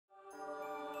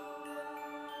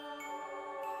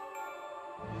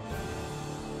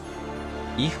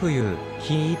If you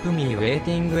keep me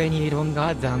waiting any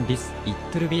longer than this, it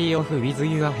will be off with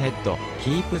your head.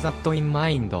 Keep that in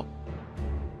mind.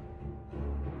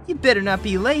 You better not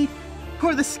be late,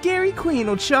 or the scary queen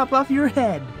will chop off your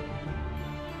head.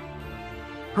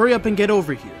 Hurry up and get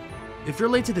over here. If you're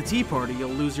late to the tea party, you'll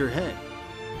lose your head.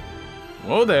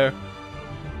 Whoa there.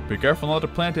 Be careful not to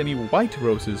plant any white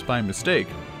roses by mistake.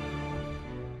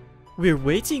 We're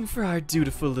waiting for our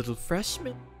dutiful little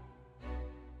freshman.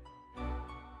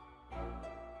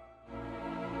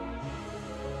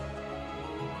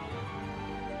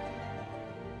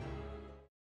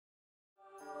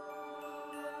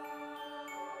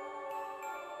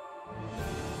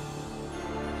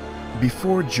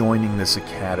 Before joining this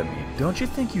academy, don't you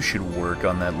think you should work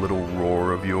on that little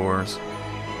roar of yours?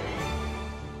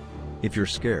 If you're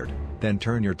scared, then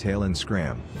turn your tail and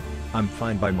scram. I'm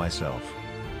fine by myself.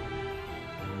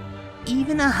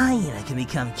 Even a hyena can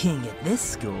become king at this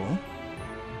school.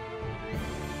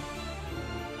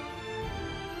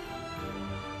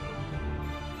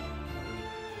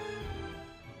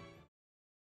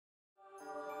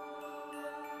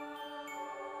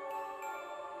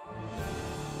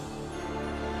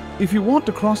 If you want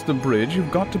to cross the bridge,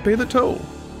 you've got to pay the toll.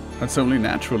 That's only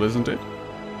natural, isn't it?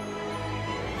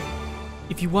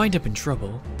 If you wind up in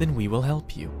trouble, then we will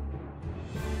help you.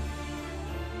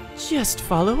 Just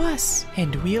follow us,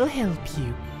 and we'll help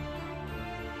you.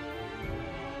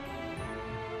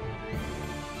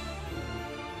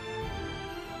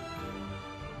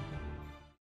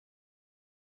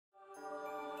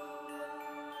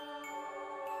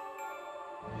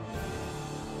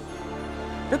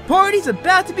 The party's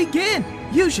about to begin!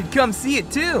 You should come see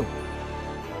it too!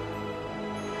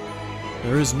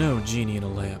 There is no genie in a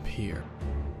lamp here.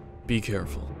 Be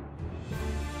careful.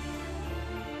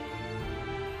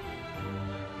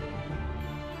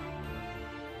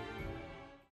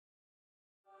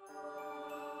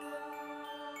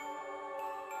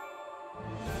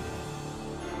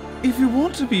 If you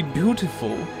want to be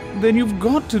beautiful, then you've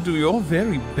got to do your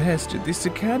very best at this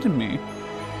academy.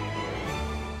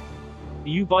 Are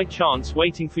you by chance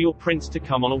waiting for your prince to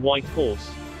come on a white horse?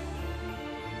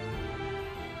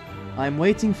 I'm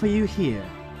waiting for you here,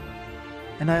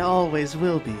 and I always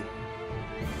will be.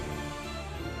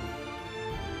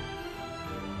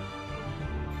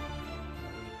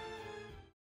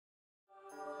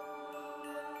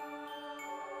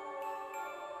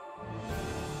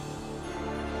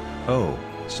 Oh,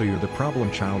 so you're the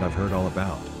problem child I've heard all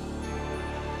about.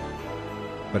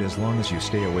 But as long as you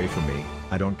stay away from me,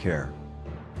 I don't care.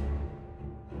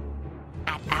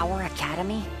 At our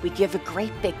academy, we give a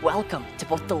great big welcome to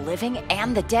both the living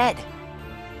and the dead.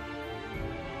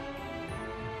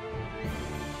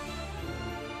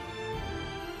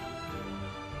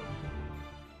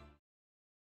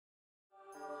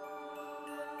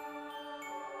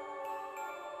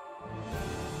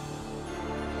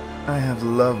 I have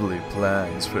lovely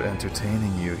plans for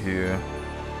entertaining you here.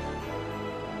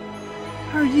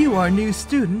 Are you our new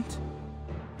student?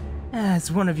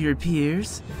 As one of your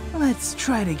peers, let's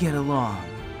try to get along.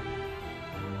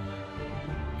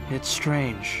 It's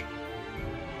strange.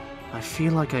 I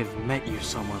feel like I've met you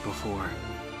somewhere before.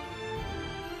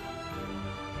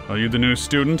 Are you the new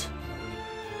student?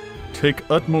 Take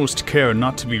utmost care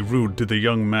not to be rude to the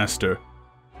young master.